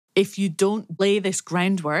if you don't lay this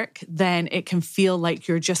groundwork, then it can feel like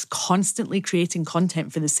you're just constantly creating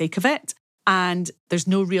content for the sake of it. And there's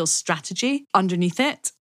no real strategy underneath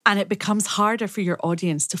it. And it becomes harder for your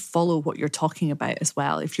audience to follow what you're talking about as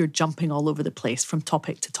well if you're jumping all over the place from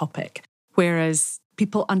topic to topic. Whereas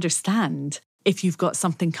people understand if you've got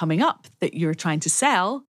something coming up that you're trying to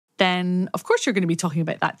sell, then of course you're going to be talking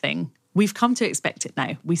about that thing. We've come to expect it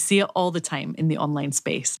now. We see it all the time in the online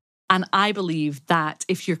space. And I believe that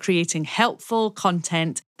if you're creating helpful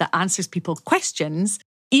content that answers people's questions,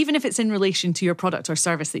 even if it's in relation to your product or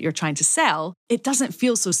service that you're trying to sell, it doesn't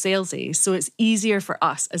feel so salesy. So it's easier for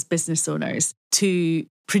us as business owners to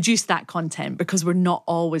produce that content because we're not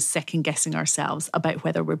always second guessing ourselves about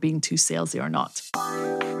whether we're being too salesy or not.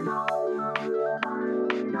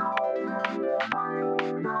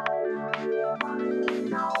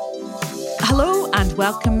 Hello and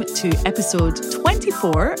welcome to episode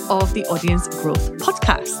 24 of the Audience Growth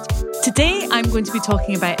Podcast. Today, I'm going to be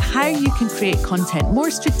talking about how you can create content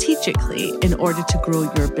more strategically in order to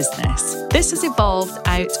grow your business. This has evolved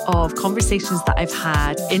out of conversations that I've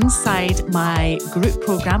had inside my group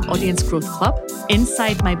program, Audience Growth Club,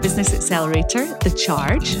 inside my business accelerator, The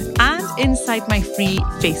Charge, and inside my free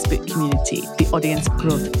Facebook community, the Audience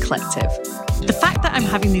Growth Collective. The fact that I'm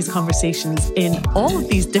having these conversations in all of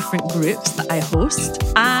these different groups that I host,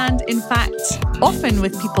 and in fact, often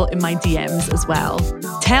with people in my DMs as well,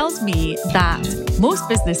 tells me that most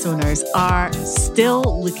business owners are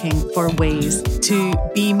still looking for ways to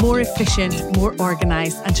be more efficient, more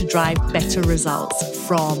organized, and to drive better results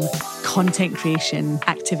from content creation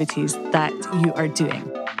activities that you are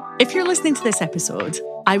doing. If you're listening to this episode,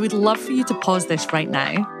 I would love for you to pause this right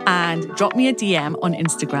now and drop me a DM on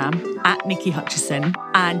Instagram at Nikki Hutchison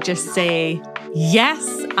and just say,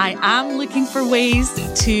 yes, I am looking for ways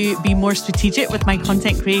to be more strategic with my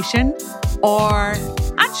content creation, or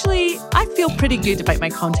actually, I feel pretty good about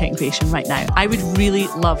my content creation right now. I would really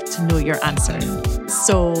love to know your answer.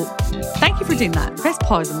 So thank you for doing that. Press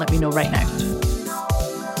pause and let me know right now.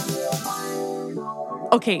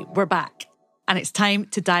 Okay, we're back. And it's time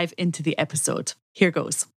to dive into the episode. Here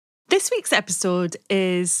goes. This week's episode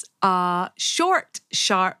is a short,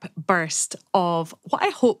 sharp burst of what I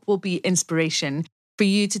hope will be inspiration for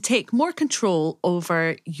you to take more control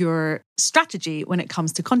over your strategy when it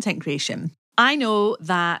comes to content creation. I know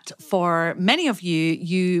that for many of you,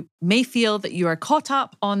 you may feel that you are caught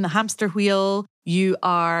up on the hamster wheel. You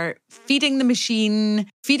are feeding the machine,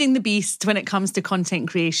 feeding the beast when it comes to content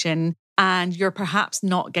creation. And you're perhaps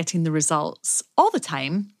not getting the results all the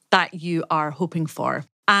time that you are hoping for.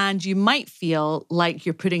 And you might feel like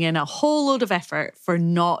you're putting in a whole load of effort for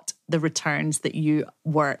not the returns that you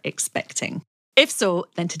were expecting. If so,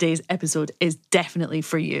 then today's episode is definitely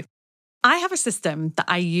for you. I have a system that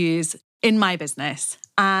I use in my business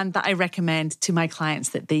and that I recommend to my clients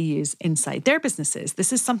that they use inside their businesses.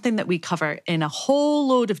 This is something that we cover in a whole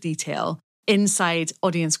load of detail inside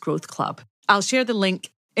Audience Growth Club. I'll share the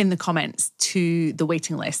link in the comments to the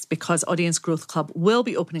waiting list because Audience Growth Club will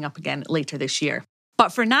be opening up again later this year.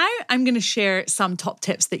 But for now, I'm going to share some top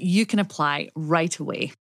tips that you can apply right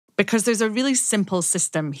away because there's a really simple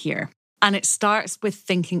system here and it starts with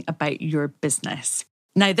thinking about your business.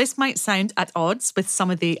 Now, this might sound at odds with some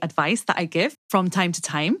of the advice that I give from time to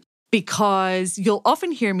time because you'll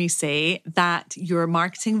often hear me say that your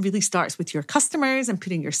marketing really starts with your customers and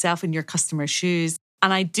putting yourself in your customer's shoes.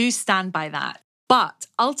 And I do stand by that. But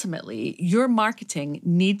ultimately, your marketing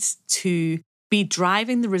needs to be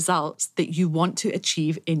driving the results that you want to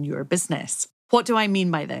achieve in your business. What do I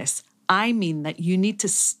mean by this? I mean that you need to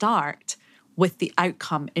start with the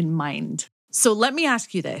outcome in mind. So let me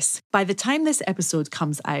ask you this. By the time this episode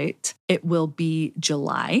comes out, it will be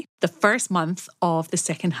July, the first month of the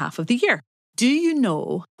second half of the year. Do you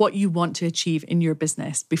know what you want to achieve in your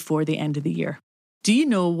business before the end of the year? Do you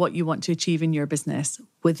know what you want to achieve in your business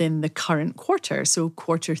within the current quarter, so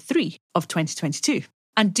quarter 3 of 2022?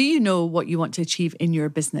 And do you know what you want to achieve in your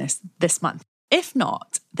business this month? If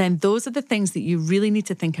not, then those are the things that you really need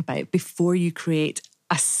to think about before you create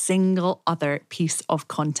a single other piece of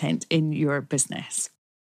content in your business.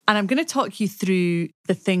 And I'm going to talk you through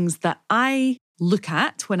the things that I look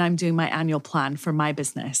at when I'm doing my annual plan for my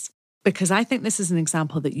business, because I think this is an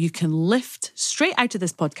example that you can lift straight out of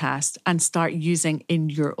this podcast and start using in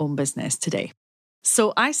your own business today.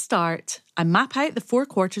 So I map out the 4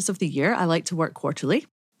 quarters of the year. I like to work quarterly.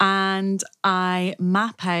 And I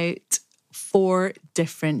map out 4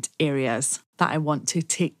 different areas that I want to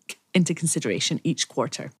take into consideration each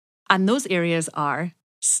quarter. And those areas are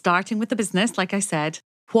starting with the business, like I said,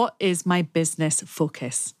 what is my business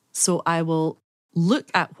focus? So I will look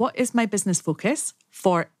at what is my business focus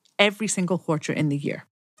for every single quarter in the year.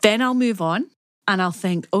 Then I'll move on and I'll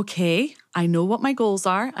think, okay, I know what my goals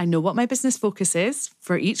are. I know what my business focus is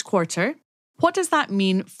for each quarter. What does that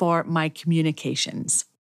mean for my communications?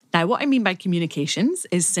 Now, what I mean by communications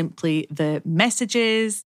is simply the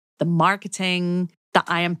messages, the marketing that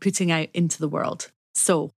I am putting out into the world.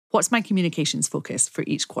 So what's my communications focus for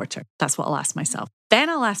each quarter? That's what I'll ask myself. Then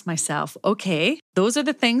I'll ask myself, okay, those are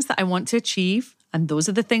the things that I want to achieve, and those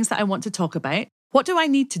are the things that I want to talk about. What do I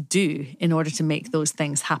need to do in order to make those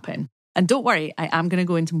things happen? And don't worry, I am going to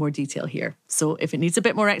go into more detail here. So if it needs a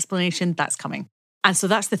bit more explanation, that's coming. And so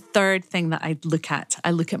that's the third thing that I look at.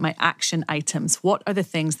 I look at my action items. What are the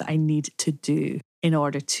things that I need to do in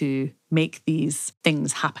order to make these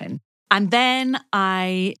things happen? And then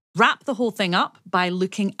I wrap the whole thing up by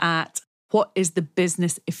looking at what is the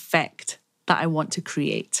business effect that I want to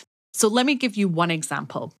create. So let me give you one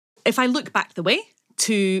example. If I look back the way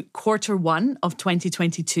to quarter one of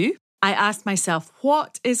 2022, I asked myself,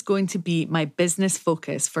 what is going to be my business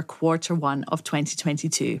focus for quarter one of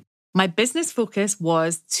 2022? My business focus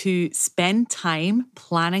was to spend time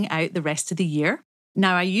planning out the rest of the year.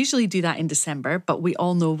 Now, I usually do that in December, but we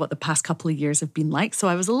all know what the past couple of years have been like. So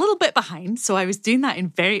I was a little bit behind. So I was doing that in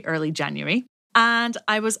very early January. And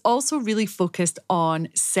I was also really focused on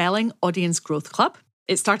selling Audience Growth Club.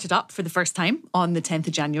 It started up for the first time on the 10th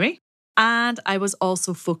of January. And I was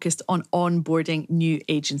also focused on onboarding new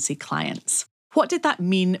agency clients. What did that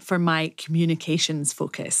mean for my communications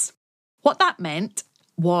focus? What that meant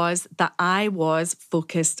was that I was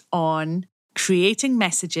focused on creating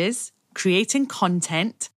messages, creating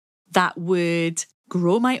content that would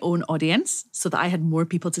grow my own audience so that I had more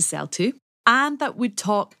people to sell to, and that would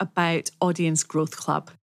talk about Audience Growth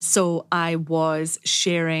Club. So I was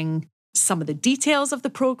sharing some of the details of the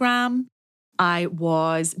program. I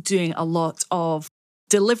was doing a lot of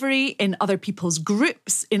delivery in other people's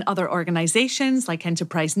groups, in other organizations like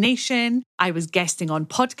Enterprise Nation. I was guesting on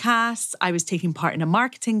podcasts. I was taking part in a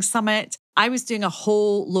marketing summit. I was doing a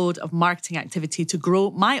whole load of marketing activity to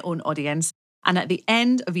grow my own audience. And at the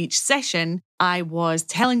end of each session, I was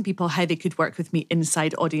telling people how they could work with me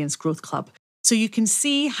inside Audience Growth Club. So you can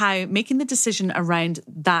see how making the decision around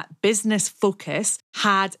that business focus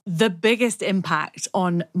had the biggest impact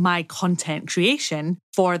on my content creation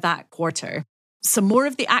for that quarter. Some more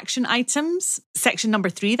of the action items, section number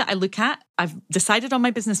 3 that I look at, I've decided on my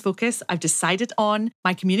business focus. I've decided on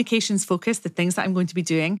my communications focus, the things that I'm going to be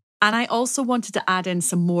doing. And I also wanted to add in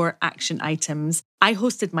some more action items. I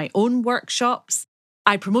hosted my own workshops.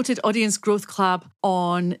 I promoted Audience Growth Club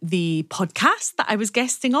on the podcast that I was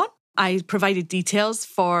guesting on. I provided details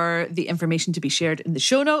for the information to be shared in the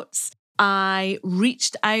show notes. I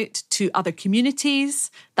reached out to other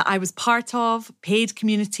communities that I was part of, paid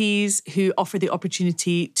communities who offer the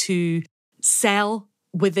opportunity to sell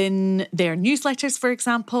within their newsletters, for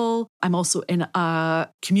example. I'm also in a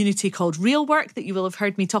community called Real Work that you will have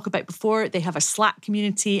heard me talk about before. They have a Slack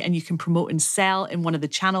community and you can promote and sell in one of the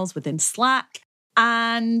channels within Slack.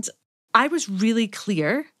 And I was really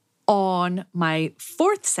clear on my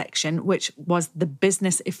 4th section, which was the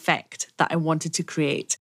business effect that I wanted to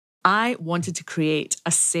create. I wanted to create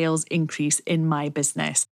a sales increase in my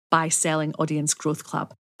business by selling Audience Growth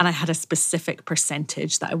Club. And I had a specific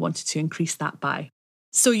percentage that I wanted to increase that by.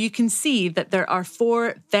 So you can see that there are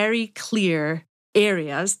 4 very clear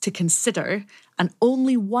areas to consider, and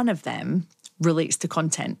only one of them relates to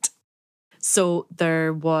content. So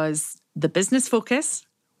there was the business focus.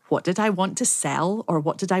 What did I want to sell, or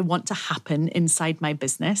what did I want to happen inside my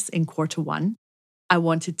business in quarter one? I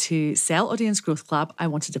wanted to sell Audience Growth Club. I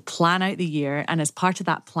wanted to plan out the year. And as part of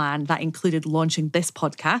that plan, that included launching this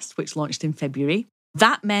podcast, which launched in February.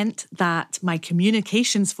 That meant that my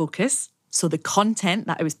communications focus, so the content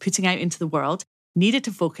that I was putting out into the world, needed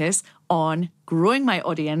to focus on growing my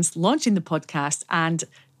audience, launching the podcast, and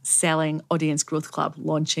selling Audience Growth Club,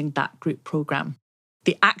 launching that group program.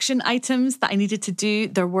 The action items that I needed to do,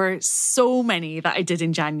 there were so many that I did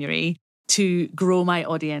in January to grow my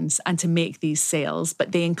audience and to make these sales.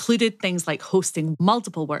 But they included things like hosting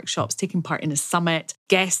multiple workshops, taking part in a summit,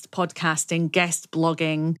 guest podcasting, guest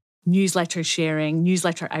blogging, newsletter sharing,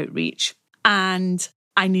 newsletter outreach. And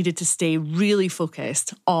I needed to stay really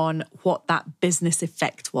focused on what that business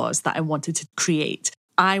effect was that I wanted to create.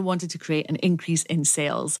 I wanted to create an increase in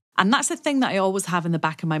sales. And that's the thing that I always have in the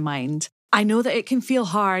back of my mind. I know that it can feel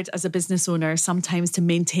hard as a business owner sometimes to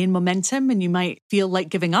maintain momentum, and you might feel like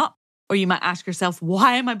giving up. Or you might ask yourself,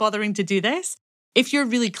 why am I bothering to do this? if you're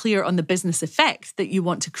really clear on the business effect that you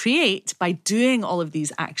want to create by doing all of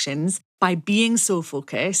these actions, by being so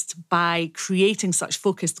focused, by creating such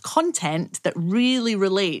focused content that really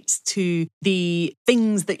relates to the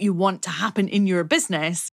things that you want to happen in your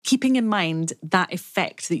business, keeping in mind that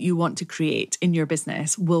effect that you want to create in your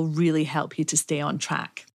business will really help you to stay on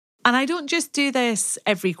track. And I don't just do this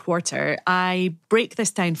every quarter. I break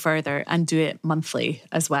this down further and do it monthly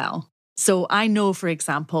as well. So I know, for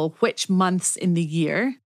example, which months in the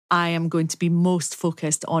year I am going to be most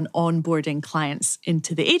focused on onboarding clients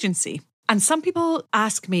into the agency. And some people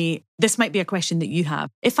ask me, this might be a question that you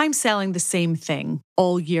have, if I'm selling the same thing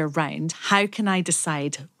all year round, how can I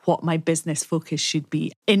decide what my business focus should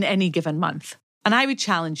be in any given month? And I would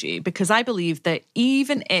challenge you, because I believe that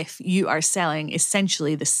even if you are selling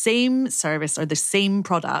essentially the same service or the same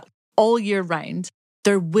product all year round,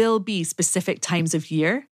 there will be specific times of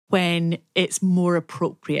year when it's more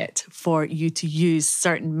appropriate for you to use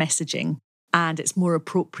certain messaging and it's more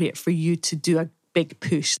appropriate for you to do a big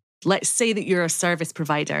push. Let's say that you're a service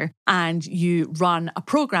provider and you run a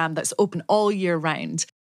program that's open all year round.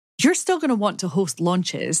 You're still going to want to host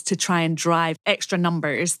launches to try and drive extra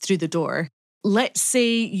numbers through the door. Let's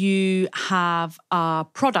say you have a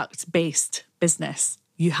product-based business,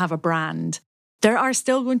 you have a brand. There are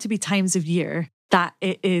still going to be times of year that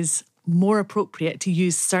it is more appropriate to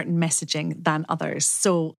use certain messaging than others.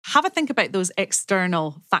 So have a think about those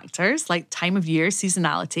external factors like time of year,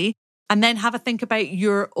 seasonality, and then have a think about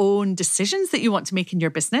your own decisions that you want to make in your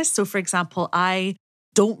business. So for example, I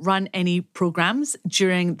don't run any programs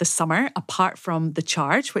during the summer apart from the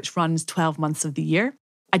charge, which runs 12 months of the year.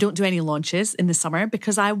 I don't do any launches in the summer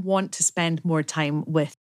because I want to spend more time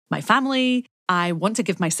with my family. I want to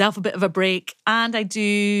give myself a bit of a break, and I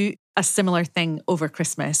do a similar thing over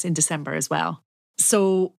Christmas in December as well.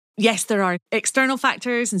 So yes, there are external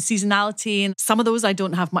factors and seasonality, and some of those I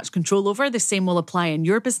don't have much control over. The same will apply in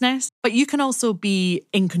your business, but you can also be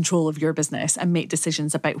in control of your business and make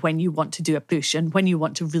decisions about when you want to do a push and when you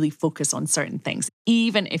want to really focus on certain things,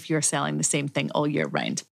 even if you're selling the same thing all year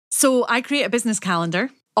round. So I create a business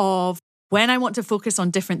calendar of when I want to focus on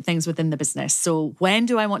different things within the business. So when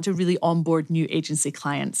do I want to really onboard new agency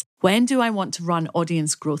clients? When do I want to run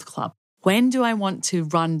Audience Growth Club? When do I want to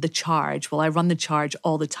run the charge? Well, I run the charge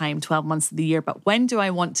all the time, 12 months of the year, but when do I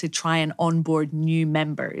want to try and onboard new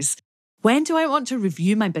members? When do I want to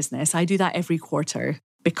review my business? I do that every quarter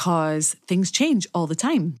because things change all the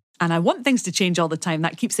time. And I want things to change all the time.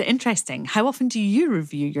 That keeps it interesting. How often do you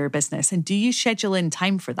review your business? And do you schedule in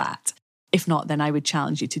time for that? If not, then I would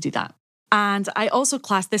challenge you to do that. And I also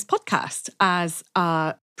class this podcast as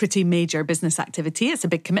a pretty major business activity. It's a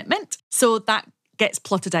big commitment. So that gets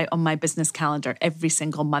plotted out on my business calendar every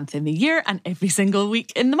single month in the year and every single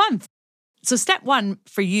week in the month. So step one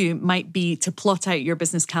for you might be to plot out your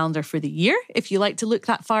business calendar for the year, if you like to look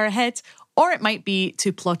that far ahead, or it might be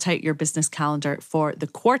to plot out your business calendar for the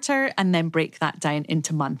quarter and then break that down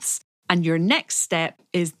into months. And your next step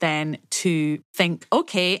is then to think,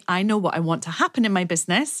 okay, I know what I want to happen in my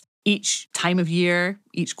business each time of year,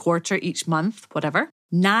 each quarter, each month, whatever.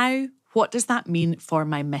 Now, what does that mean for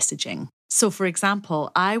my messaging? So for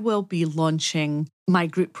example, I will be launching my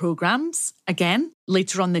group programs again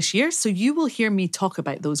later on this year. So you will hear me talk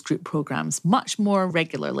about those group programs much more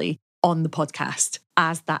regularly on the podcast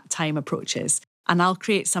as that time approaches. And I'll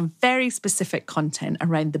create some very specific content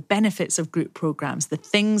around the benefits of group programs, the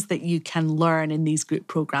things that you can learn in these group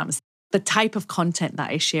programs, the type of content that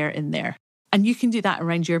I share in there. And you can do that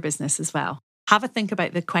around your business as well. Have a think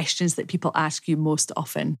about the questions that people ask you most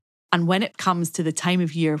often. And when it comes to the time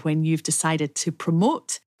of year when you've decided to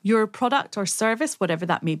promote your product or service, whatever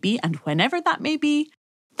that may be, and whenever that may be,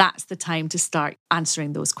 that's the time to start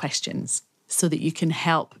answering those questions so that you can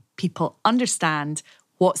help people understand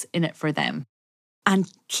what's in it for them.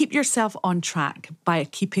 And keep yourself on track by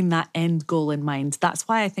keeping that end goal in mind. That's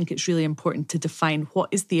why I think it's really important to define what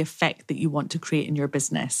is the effect that you want to create in your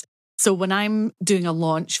business. So when I'm doing a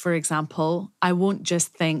launch, for example, I won't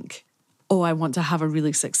just think, oh, I want to have a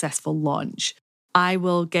really successful launch. I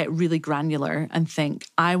will get really granular and think,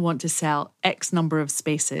 I want to sell X number of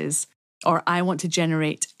spaces, or I want to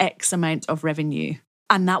generate X amount of revenue.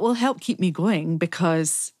 And that will help keep me going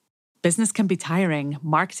because business can be tiring,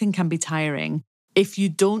 marketing can be tiring. If you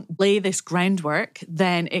don't lay this groundwork,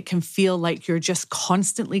 then it can feel like you're just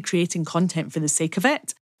constantly creating content for the sake of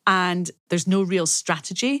it. And there's no real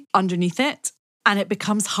strategy underneath it. And it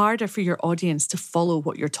becomes harder for your audience to follow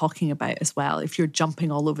what you're talking about as well if you're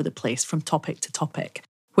jumping all over the place from topic to topic.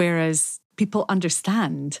 Whereas people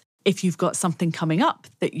understand if you've got something coming up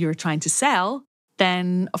that you're trying to sell,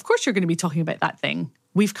 then of course you're going to be talking about that thing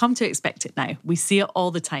We've come to expect it now. We see it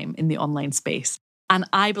all the time in the online space. And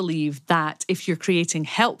I believe that if you're creating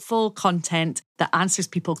helpful content that answers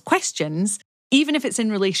people's questions, even if it's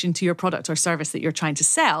in relation to your product or service that you're trying to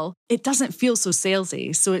sell, it doesn't feel so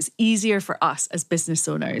salesy. So it's easier for us as business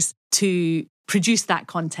owners to produce that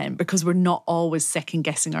content because we're not always second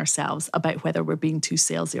guessing ourselves about whether we're being too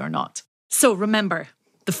salesy or not. So remember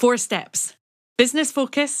the 4 steps: business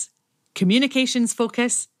focus, communications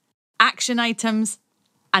focus, action items,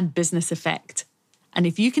 and business effect. And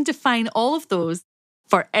if you can define all of those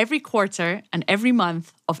for every quarter and every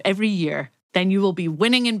month of every year, then you will be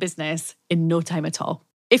winning in business in no time at all.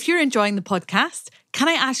 If you're enjoying the podcast, can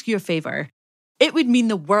I ask you a favor? It would mean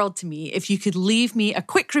the world to me if you could leave me a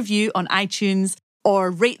quick review on iTunes or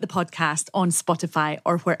rate the podcast on Spotify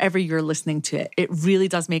or wherever you're listening to it. It really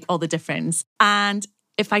does make all the difference. And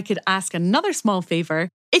if I could ask another small favor,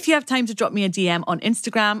 if you have time to drop me a DM on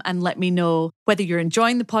Instagram and let me know whether you're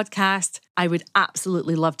enjoying the podcast, I would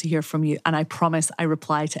absolutely love to hear from you. And I promise I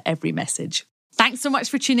reply to every message. Thanks so much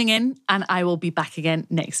for tuning in, and I will be back again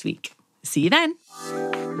next week. See you then.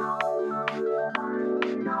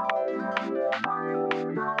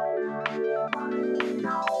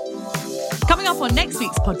 Coming up on next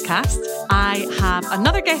week's podcast, I have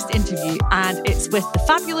another guest interview, and it's with the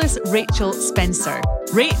fabulous Rachel Spencer.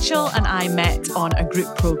 Rachel and I met on a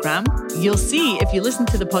group program. You'll see if you listen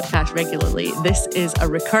to the podcast regularly, this is a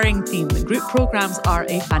recurring theme. The group programs are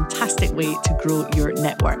a fantastic way to grow your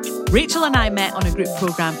network. Rachel and I met on a group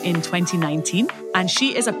program in 2019, and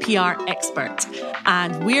she is a PR expert.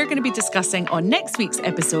 And we're going to be discussing on next week's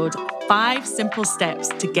episode 5 simple steps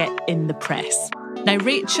to get in the press. Now,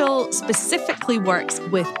 Rachel specifically works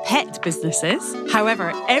with pet businesses.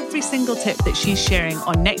 However, every single tip that she's sharing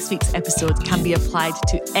on next week's episode can be applied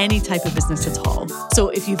to any type of business at all. So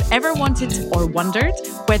if you've ever wanted or wondered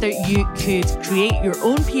whether you could create your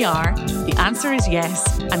own PR, the answer is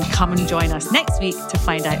yes, and come and join us next week to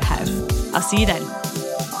find out how. I'll see you then.